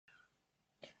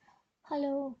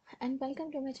Hello and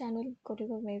welcome to my channel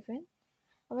Coding of Maven.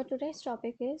 Our today's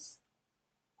topic is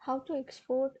how to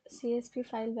export CSV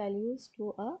file values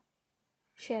to a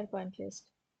SharePoint list.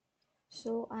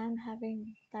 So I am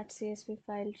having that CSV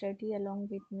file ready along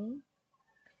with me.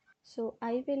 So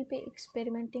I will be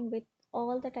experimenting with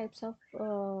all the types of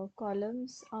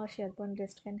columns our SharePoint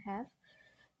list can have.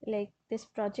 Like this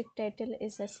project title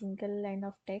is a single line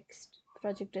of text,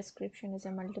 project description is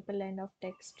a multiple line of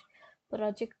text,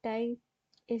 project type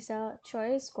is a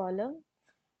choice column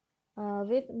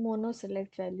with mono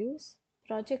select values.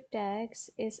 Project tags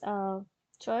is a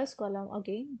choice column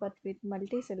again, but with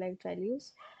multi select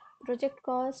values. Project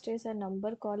cost is a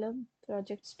number column.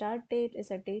 Project start date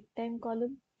is a date time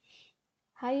column.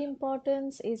 High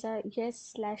importance is a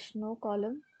yes/no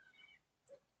column.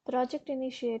 Project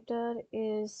initiator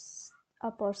is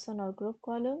a person or group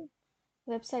column.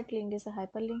 Website link is a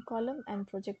hyperlink column, and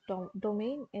project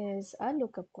domain is a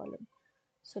lookup column.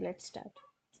 So let's start.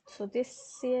 So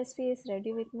this CSV is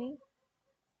ready with me.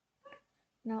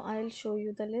 Now I'll show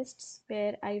you the lists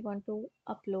where I want to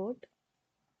upload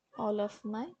all of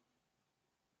my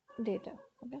data.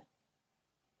 Okay.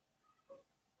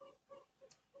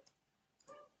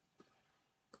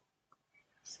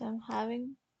 So I'm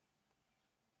having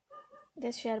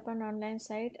this SharePoint Online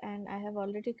site and I have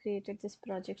already created this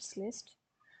projects list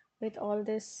with all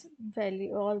this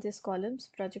value, all these columns: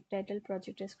 project title,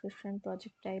 project description,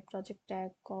 project type, project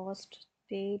tag, cost,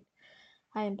 date,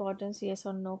 high importance, yes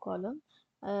or no column,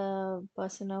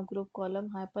 person or group column,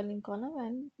 hyperlink column,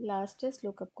 and last is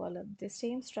lookup column. The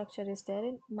same structure is there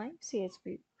in my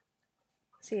CSV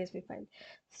file.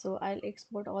 So I'll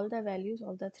export all the values,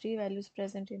 all the three values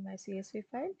present in my CSV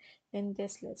file in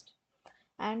this list.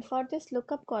 And for this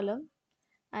lookup column,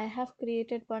 I have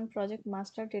created one project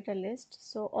master data list.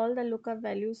 So all the lookup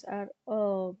values are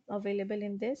available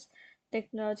in this: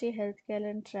 technology, healthcare,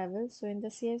 and travel. So in the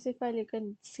CSV file, you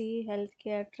can see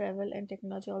healthcare, travel, and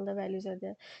technology. All the values are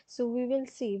there. So we will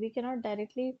see. We cannot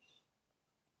directly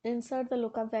insert the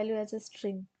lookup value as a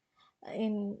string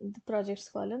in the projects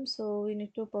column, so we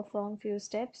need to perform few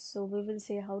steps. So we will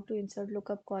say how to insert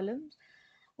lookup columns.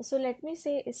 So let me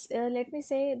say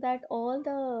that all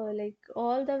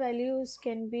the values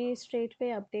can be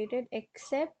straightway updated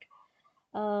except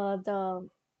the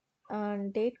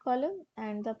date column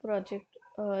and the project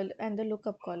and the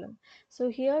lookup column. So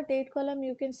here date column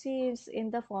you can see is in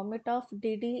the format of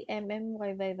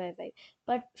DDMMYYYY,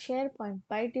 but SharePoint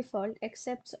by default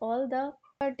accepts all the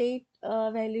date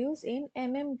values in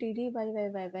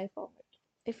MMDDYYYY format.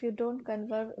 If you don't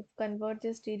convert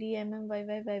this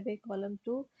DDMMYYYY column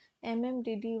to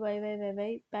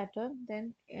MMDDYYYY pattern,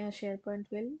 then SharePoint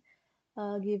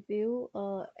will give you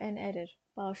an error.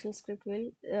 PowerShell script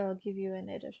will give you an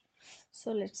error.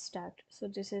 So let's start. So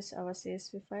this is our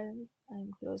CSV file. I'm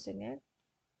closing it.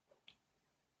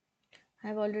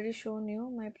 I've already shown you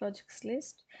my projects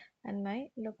list and my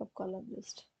lookup column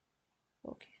list.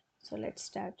 Okay, so let's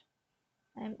start.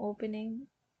 I'm opening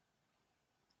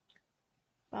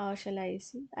PowerShell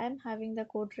IC. I'm having the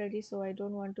code ready, so I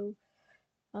don't want to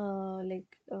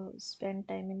spend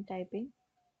time in typing.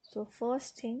 So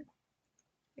first thing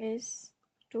is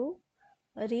to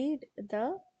read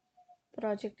the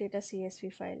project data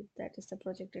CSV file. That is the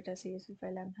project data CSV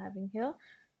file I'm having here.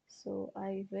 So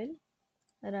I will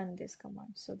run this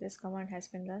command. So this command has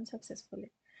been run successfully.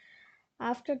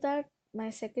 After that, my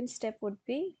second step would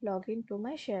be login to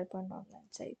my SharePoint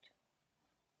Online site.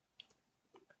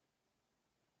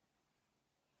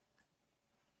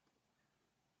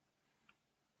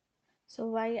 So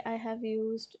why I have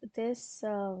used this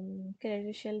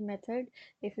credential method,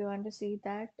 if you want to see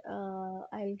that,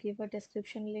 I'll give a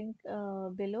description link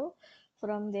below.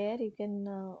 From there you can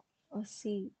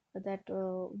see that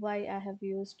why I have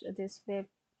used this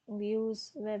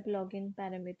use web login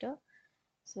parameter.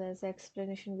 So as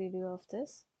explanation video of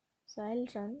this. So I'll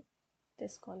run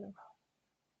this column.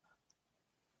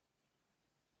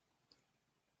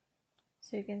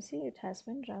 So you can see it has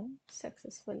been run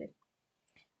successfully.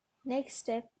 Next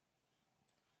step,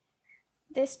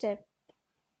 this step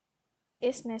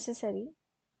is necessary.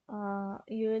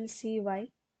 You will see why.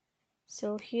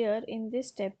 So here in this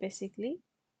step, basically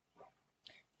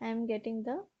I am getting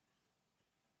the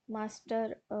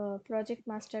project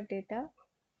master data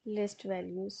list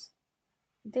values.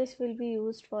 This will be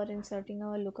used for inserting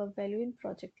our lookup value in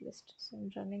project list. So I'm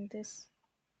running this.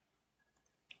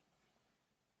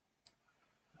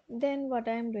 Then what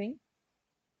I am doing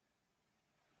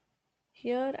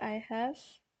here, I have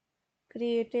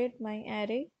created my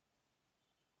array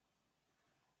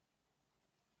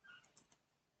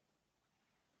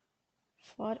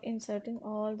for inserting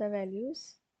all the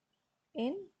values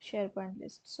in SharePoint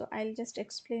list. So I'll just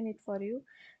explain it for you.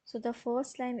 So the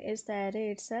first line is the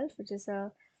array itself, which is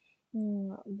a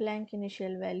blank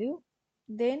initial value.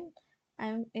 Then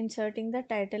I'm inserting the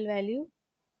title value.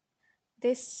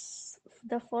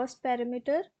 The first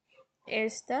parameter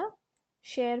is the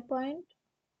SharePoint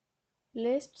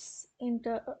lists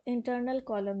internal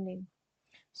column name.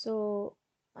 So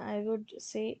I would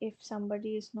say if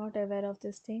somebody is not aware of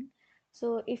this thing,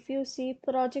 so if you see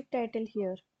project title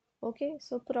here, okay,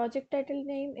 so project title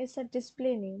name is a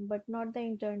display name but not the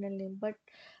internal name. But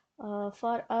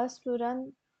for us to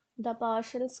run the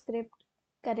PowerShell script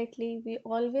correctly, we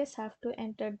always have to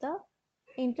enter the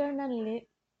internal name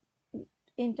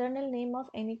internal name of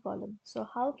any column. So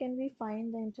how can we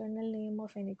find the internal name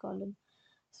of any column?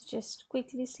 So just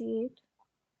quickly see it.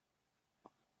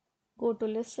 Go to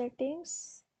list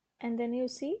settings and then you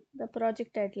see the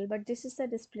project title, but this is the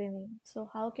display name. So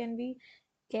how can we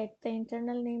get the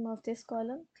internal name of this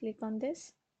column? Click on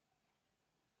this.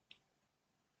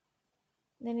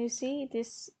 Then you see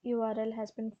this URL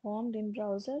has been formed in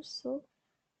browser. So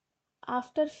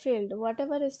after field,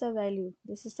 whatever is the value,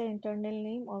 this is the internal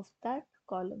name of that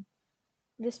column.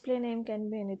 Display name can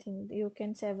be anything. You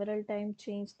can several times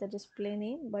change the display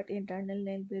name, but internal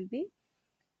name will be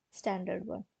standard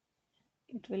one.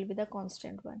 It will be the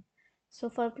constant one. So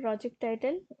for project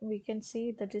title, we can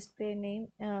see the display name,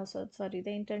 the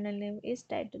internal name is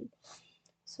title.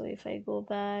 So if I go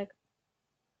back,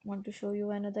 want to show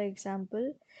you another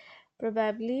example,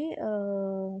 probably,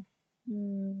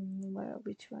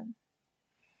 which one?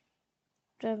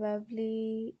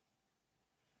 Probably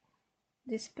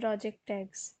this project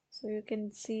tags. So you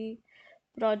can see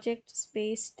project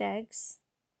space tags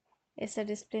is a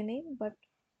display name, but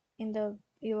in the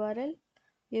URL,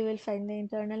 you will find the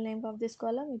internal name of this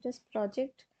column. It is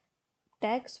project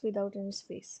tags without any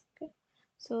space. Okay,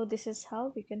 so this is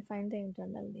how we can find the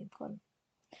internal name column.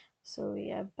 So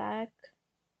we are back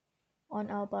on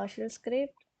our PowerShell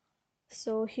script.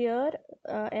 So here,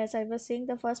 as I was saying,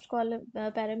 the first column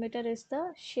parameter is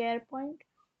the SharePoint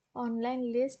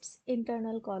Online lists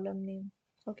internal column name.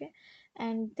 Okay,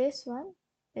 and this one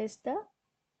is the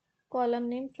column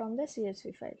name from the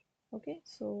CSV file. Okay,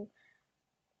 so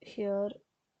here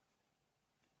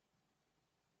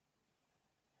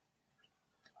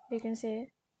we can say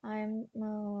I am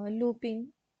looping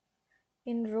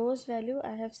in rows value.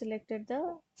 I have selected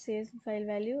the CSV file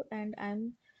value and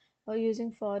I'm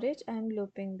using for each I am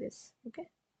looping this. Okay,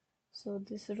 so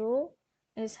this row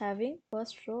is having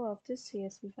first row of this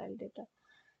CSV file data.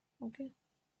 Okay,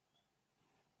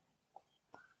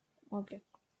 okay,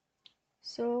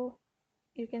 so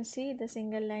you can see the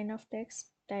single line of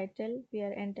text title we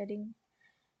are entering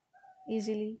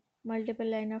easily, multiple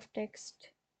line of text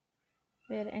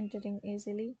we are entering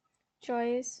easily,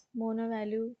 choice mono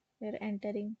value we are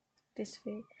entering this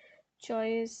way,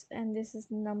 choice, and this is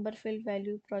number field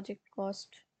value project cost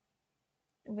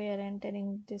we are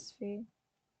entering this way.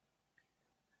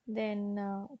 Then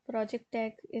project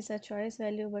tag is a choice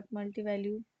value but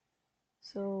multi-value,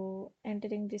 so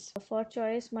entering this for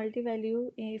choice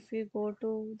multi-value. If you go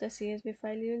to the CSV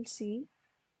file, you will see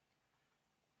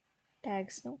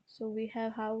tags. No, so we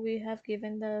have how we have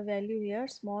given the value here: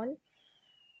 small,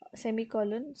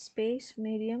 semicolon, space,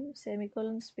 medium,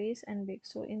 semicolon, space, and big.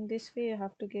 So in this way you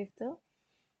have to give the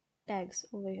tags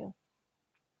over here.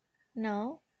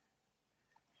 Now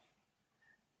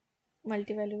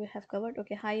multi-value we have covered.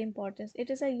 Okay, high importance,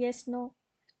 it is a yes no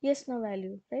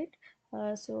value,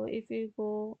 right? So if you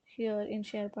go here in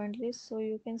SharePoint list, so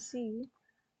you can see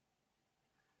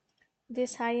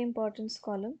this high importance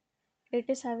column, it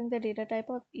is having the data type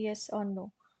of yes or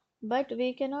no, but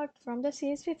we cannot, from the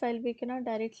CSV file we cannot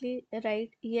directly write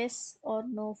yes or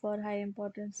no for high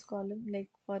importance column, like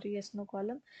for yes no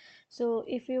column. So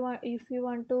if you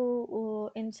want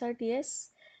to insert yes,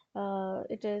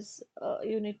 it is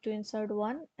you need to insert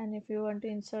 1, and if you want to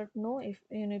insert no, if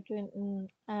you need to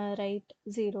write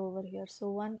 0 over here.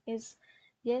 So 1 is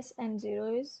yes and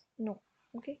 0 is no.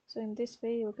 Okay, so in this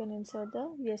way you can insert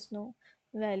the yes no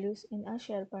values in a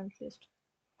SharePoint list,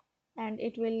 and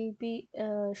it will be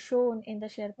shown in the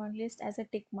SharePoint list as a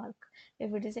tick mark.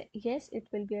 If it is a yes, it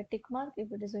will be a tick mark.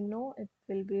 If it is a no, it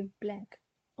will be blank.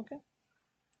 Okay,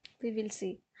 we will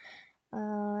see.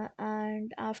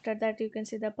 And after that, you can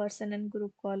see the person and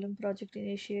group column, project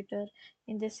initiator.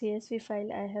 In the CSV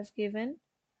file, I have given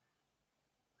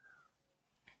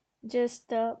just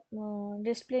the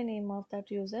display name of that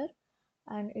user,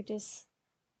 and it is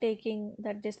taking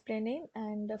that display name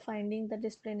and finding the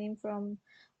display name from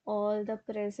all the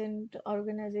present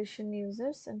organization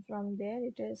users, and from there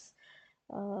it is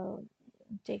uh,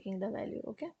 taking the value.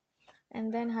 Okay,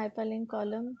 And then hyperlink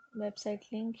column website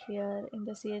link. Here in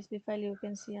the CSV file you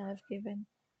can see I have given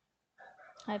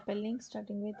hyperlink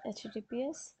starting with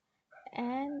HTTPS.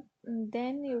 And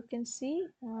then you can see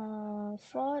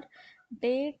for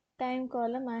date time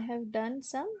column I have done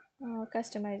some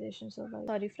customizations over.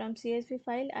 Sorry, from CSV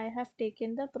file I have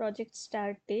taken the project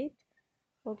start date.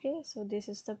 Okay, so this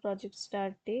is the project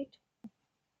start date,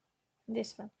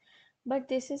 this one, but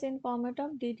this is in format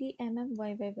of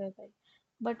DDMMYYYY,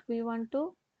 but we want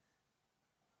to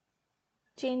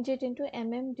change it into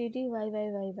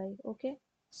MMDDYYYY. Okay,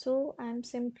 so I'm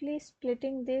simply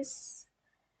splitting this,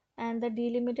 and the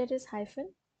delimiter is hyphen,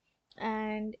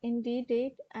 and in D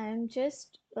date I'm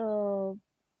just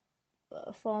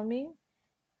forming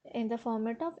in the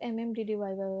format of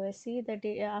MMDDYYY. See the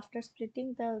day after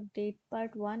splitting the date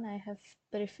part 1 I have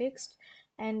prefixed,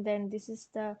 and then this is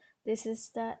the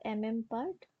MM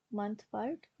part, month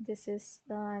part. This is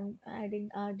the I'm adding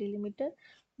a delimiter.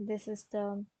 This is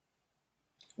the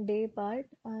day part,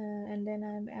 and then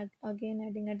I'm again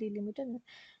adding a delimiter,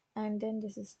 and then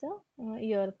this is the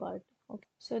year part. Okay,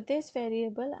 so this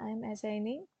variable I'm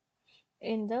assigning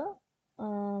in the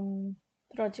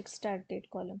project start date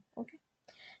column. Okay,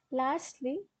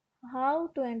 lastly, how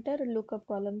to enter lookup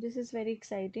column. This is very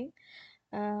exciting.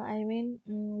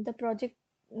 The project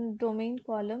domain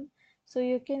column. So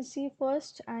you can see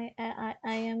first I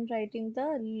am writing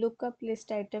the lookup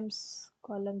list items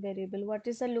column variable. What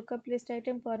is the lookup list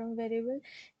item column variable?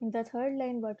 In the third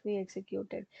line, what we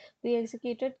executed? We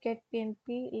executed get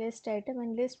PnP list item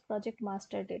and list project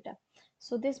master data.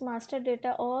 So this master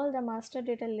data, all the master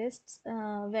data lists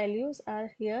values are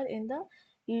here in the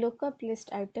lookup list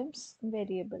items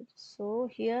variable. So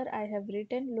here I have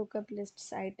written lookup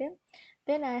lists item.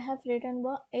 Then I have written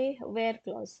a where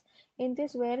clause. In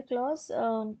this where clause,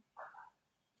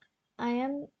 I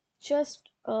am just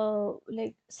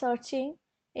like searching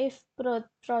if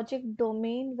project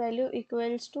domain value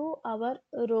equals to our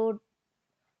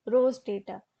rows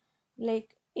data. Like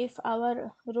if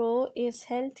our row is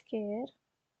healthcare,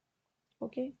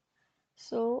 okay.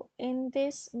 So in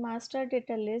this master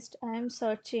data list, I am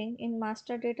searching in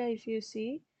master data. If you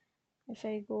see, if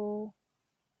I go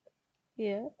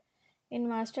here, in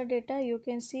master data, you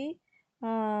can see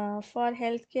for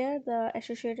healthcare, the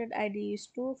associated ID is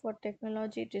 2, for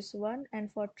technology it is 1,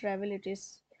 and for travel it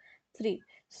is 3.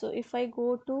 So if I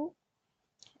go to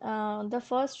the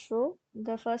first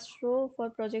row for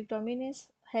project domain is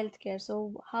healthcare.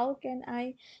 So how can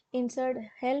I insert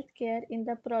healthcare in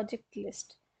the project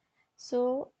list?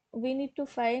 So we need to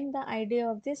find the ID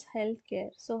of this healthcare.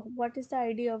 So what is the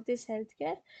ID of this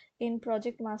healthcare? In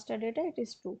project master data, it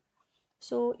is 2.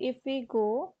 So if we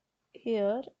go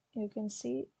here, you can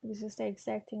see this is the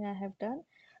exact thing I have done.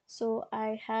 So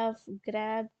I have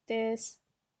grabbed this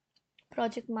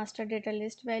project master data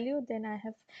list value, then I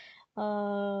have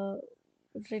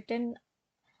written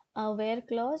a where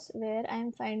clause where I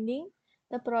am finding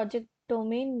the project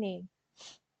domain name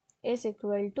is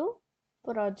equal to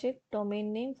project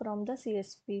domain name from the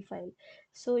CSV file.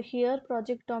 So here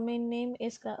project domain name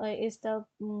is the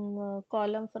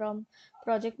column from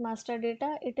project master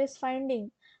data. It is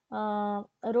finding row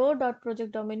dot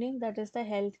project domain name, that is the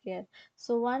healthcare.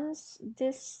 So once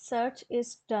this search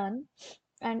is done,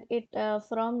 and it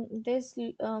from this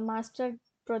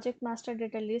project master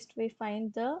data list we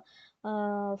find the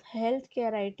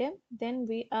healthcare item, then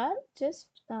we are just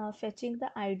fetching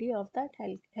the ID of that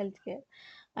healthcare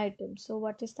item. So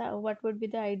what would be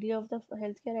the ID of the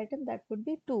healthcare item? That would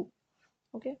be 2.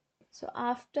 Okay, so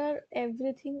after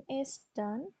everything is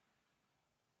done,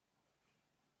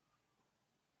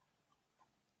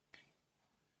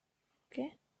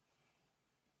 okay,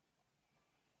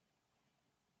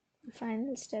 the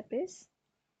final step is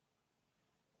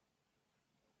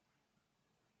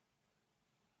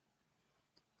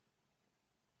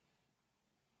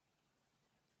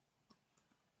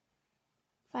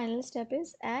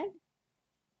add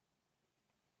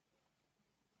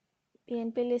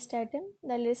PnP list item,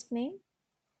 the list name,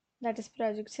 that is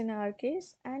projects in our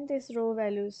case, and this row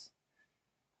values,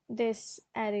 this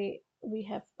array we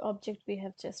have object we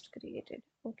have just created.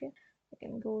 Okay, we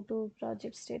can go to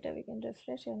projects data, we can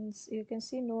refresh, and you can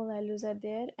see no values are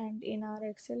there, and in our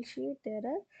Excel sheet there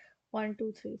are 1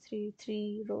 2 3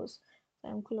 3 rows. So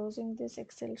I'm closing this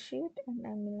Excel sheet and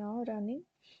I'm now running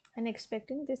and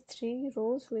expecting these 3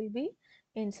 rows will be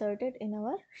inserted in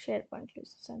our SharePoint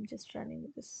list. So I'm just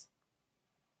running this.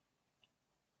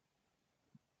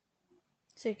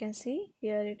 So you can see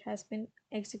here it has been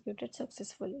executed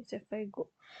successfully. So if I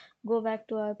go back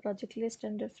to our project list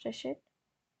and refresh it,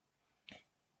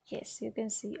 yes, you can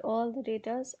see all the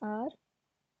data are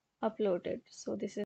uploaded. So this is